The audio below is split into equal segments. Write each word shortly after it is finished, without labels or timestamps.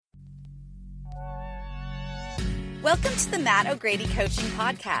Welcome to the Matt O'Grady Coaching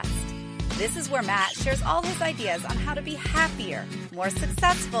Podcast. This is where Matt shares all his ideas on how to be happier, more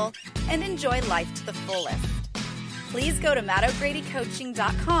successful, and enjoy life to the fullest. Please go to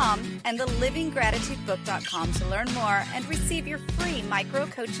mattogradycoaching.com and theliving.gratitudebook.com to learn more and receive your free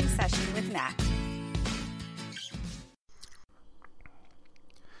micro-coaching session with Matt.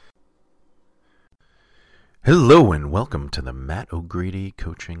 Hello and welcome to the Matt O'Grady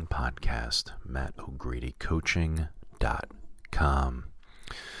Coaching Podcast, mattogradycoaching.com.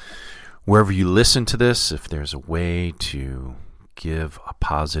 Wherever you listen to this, if there's a way to give a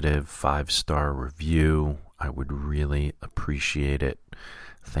positive 5-star review, I would really appreciate it.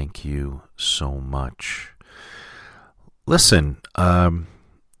 Thank you so much. Listen, I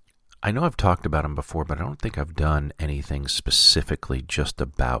know I've talked about him before, but I don't think I've done anything specifically just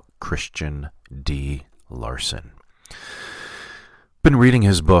about Christian D. Larson. Been reading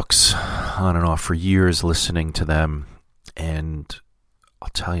his books on and off for years, listening to them, and I'll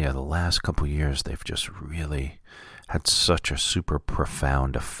tell you, the last couple years, they've just really had such a super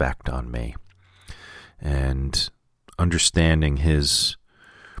profound effect on me. And understanding his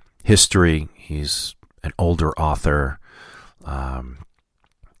history, he's an older author,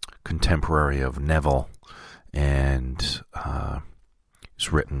 contemporary of Neville, and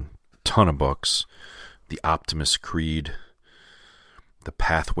he's written a ton of books. The Optimist Creed, The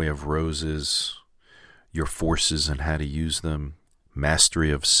Pathway of Roses, Your Forces and How to Use Them,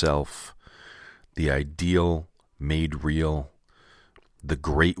 Mastery of Self, The Ideal Made Real, The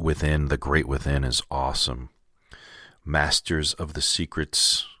Great Within. The Great Within is awesome. Masters of the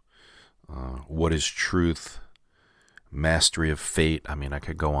Secrets, What is Truth, Mastery of Fate. I mean, I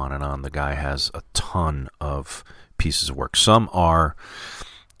could go on and on. The guy has a ton of pieces of work. Some are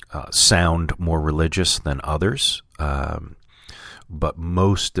sound more religious than others, but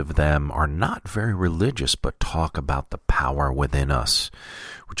most of them are not very religious, but talk about the power within us,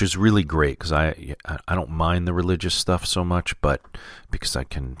 which is really great because I don't mind the religious stuff so much, but because I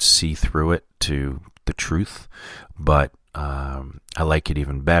can see through it to the truth. But I like it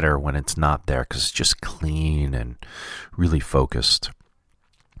even better when it's not there because it's just clean and really focused.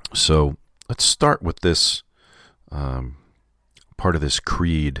 So let's start with this part of this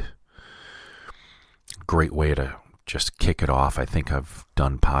creed. Great way to just kick it off. I think I've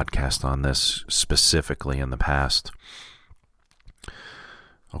done podcasts on this specifically in the past.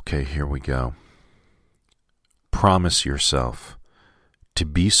 Okay, here we go. Promise yourself to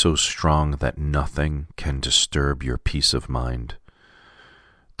be so strong that nothing can disturb your peace of mind,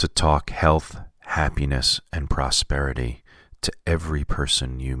 to talk health, happiness, and prosperity to every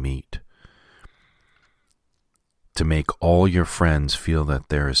person you meet, to make all your friends feel that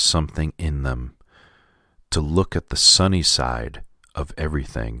there is something in them, to look at the sunny side of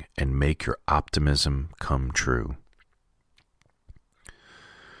everything and make your optimism come true,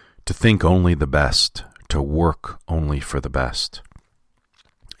 to think only the best, to work only for the best,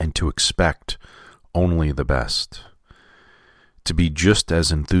 and to expect only the best, to be just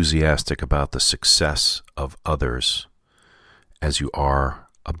as enthusiastic about the success of others as you are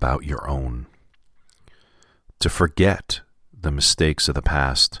about your own, to forget the mistakes of the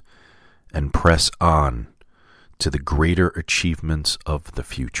past and press on to the greater achievements of the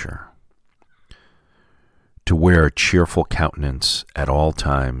future, to wear a cheerful countenance at all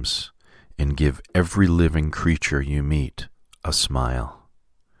times and give every living creature you meet a smile,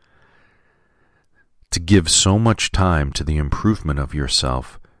 to give so much time to the improvement of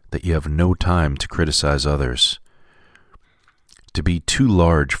yourself that you have no time to criticize others, to be too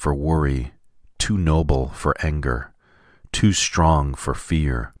large for worry, too noble for anger, too strong for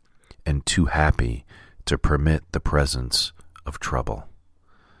fear, and too happy to permit the presence of trouble.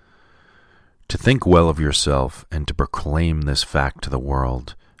 To think well of yourself and to proclaim this fact to the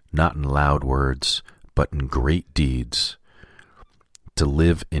world, not in loud words, but in great deeds. To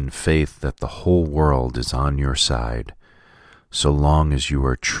live in faith that the whole world is on your side, so long as you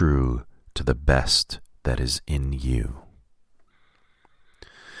are true to the best that is in you.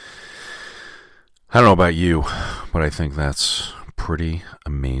 I don't know about you, but I think that's pretty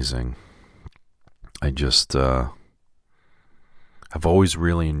amazing. I've always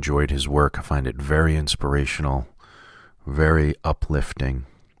really enjoyed his work. I find it very inspirational, very uplifting.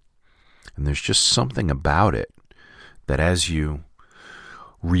 And there's just something about it that as you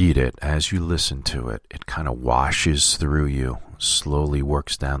read it, as you listen to it, it kind of washes through you, slowly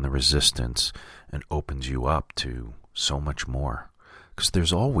works down the resistance, and opens you up to so much more. Because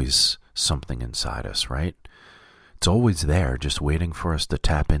there's always something inside us, right? It's always there, just waiting for us to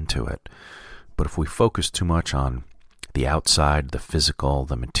tap into it. But if we focus too much on the outside, the physical,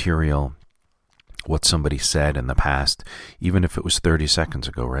 the material, what somebody said in the past, even if it was 30 seconds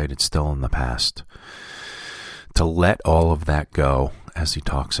ago, right? It's still in the past. To let all of that go, as he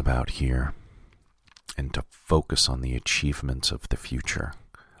talks about here, and to focus on the achievements of the future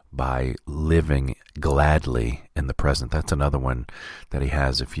by living gladly in the present. That's another one that he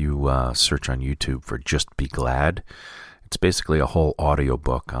has. If you search on YouTube for Just Be Glad, it's basically a whole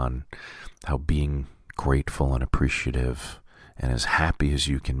audiobook on how being grateful and appreciative and as happy as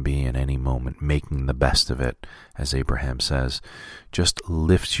you can be in any moment, making the best of it, as Abraham says, just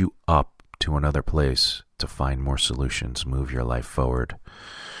lifts you up to another place to find more solutions, move your life forward.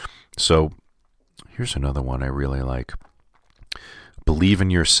 So here's another one I really like. Believe in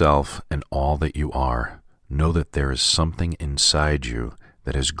yourself and all that you are. Know that there is something inside you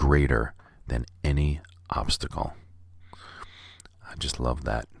that is greater than any obstacle. I just love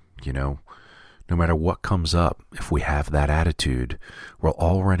that. No matter what comes up, if we have that attitude, we're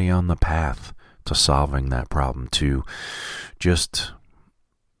already on the path to solving that problem, to just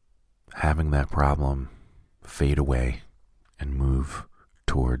having that problem fade away and move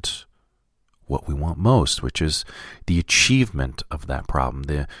towards what we want most, which is the achievement of that problem,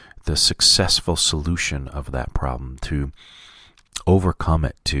 the successful solution of that problem, to overcome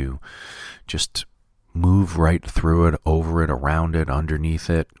it, to just move right through it, over it, around it, underneath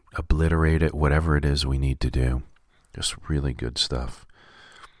it, obliterate it, whatever it is we need to do. Just really good stuff.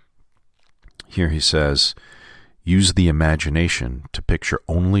 Here he says, use the imagination to picture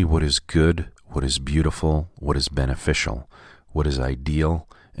only what is good, what is beautiful, what is beneficial, what is ideal,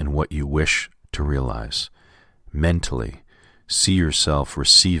 and what you wish to realize. Mentally, see yourself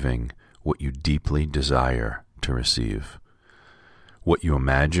receiving what you deeply desire to receive. What you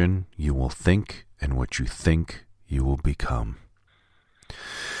imagine, you will think, and what you think, you will become.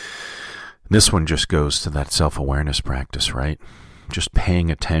 This one just goes to that self-awareness practice, right? Just paying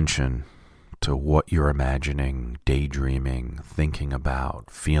attention to what you're imagining, daydreaming, thinking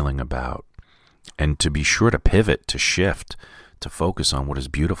about, feeling about, and to be sure to pivot, to shift, to focus on what is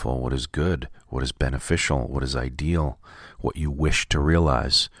beautiful, what is good, what is beneficial, what is ideal, what you wish to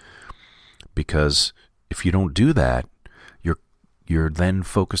realize. Because if you don't do that, you're then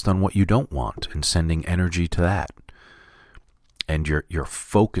focused on what you don't want and sending energy to that. And you're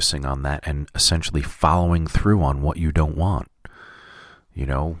focusing on that and essentially following through on what you don't want.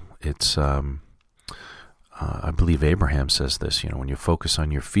 It's I believe Abraham says this, when you focus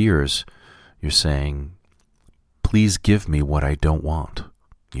on your fears, you're saying, please give me what I don't want,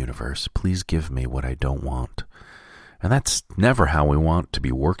 universe. Please give me what I don't want. And that's never how we want to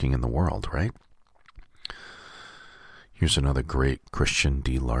be working in the world, right? Here's another great Christian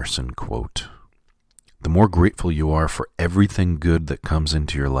D. Larson quote. The more grateful you are for everything good that comes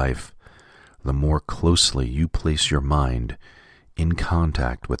into your life, the more closely you place your mind in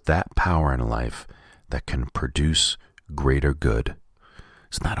contact with that power in life that can produce greater good.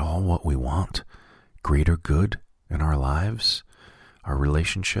 Isn't that all what we want? Greater good in our lives, our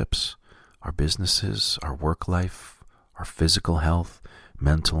relationships, our businesses, our work life, our physical health,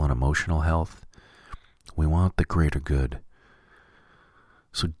 mental and emotional health. We want the greater good.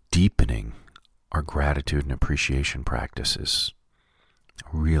 So deepening our gratitude and appreciation practices,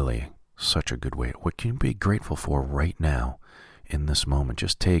 really such a good way. What can you be grateful for right now in this moment?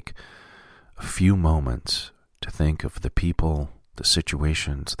 Just take a few moments to think of the people, the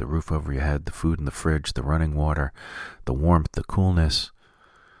situations, the roof over your head, the food in the fridge, the running water, the warmth, the coolness,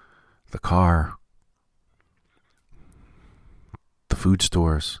 the car, the food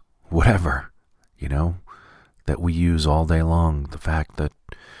stores, whatever, that we use all day long. The fact that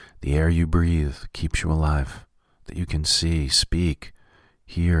the air you breathe keeps you alive, that you can see, speak,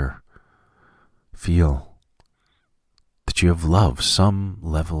 hear, feel, that you have love, some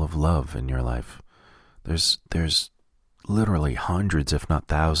level of love in your life. There's literally hundreds, if not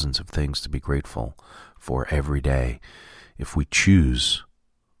thousands, of things to be grateful for every day if we choose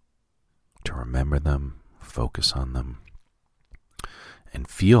to remember them, focus on them, and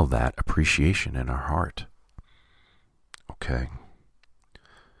feel that appreciation in our heart. Okay.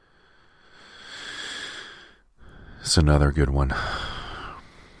 It's another good one.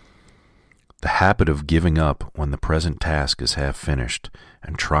 The habit of giving up when the present task is half finished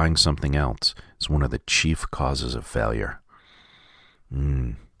and trying something else is one of the chief causes of failure.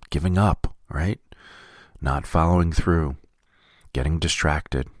 Giving up, right? Not following through, getting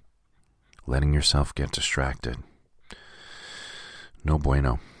distracted, letting yourself get distracted. No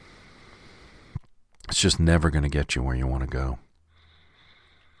bueno. It's just never going to get you where you want to go.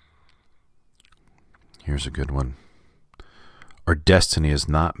 Here's a good one. Our destiny is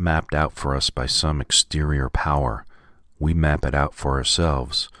not mapped out for us by some exterior power. We map it out for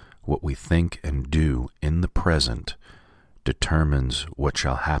ourselves What we think and do in the present determines what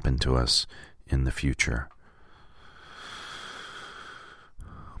shall happen to us in the future.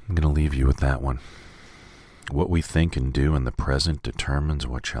 I'm going to leave you with that one. What we think and do in the present determines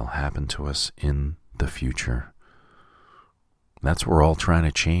what shall happen to us in the future. That's what we're all trying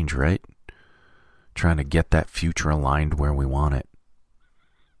to change, right? Trying to get that future aligned where we want it.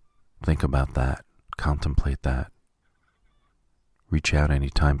 Think about that. Contemplate that. Reach out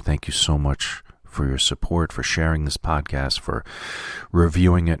anytime. Thank you so much for your support, for sharing this podcast, for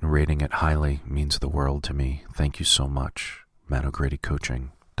reviewing it and rating it highly. It means the world to me. Thank you so much.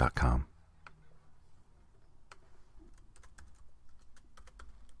 MattO'GradyCoaching.com.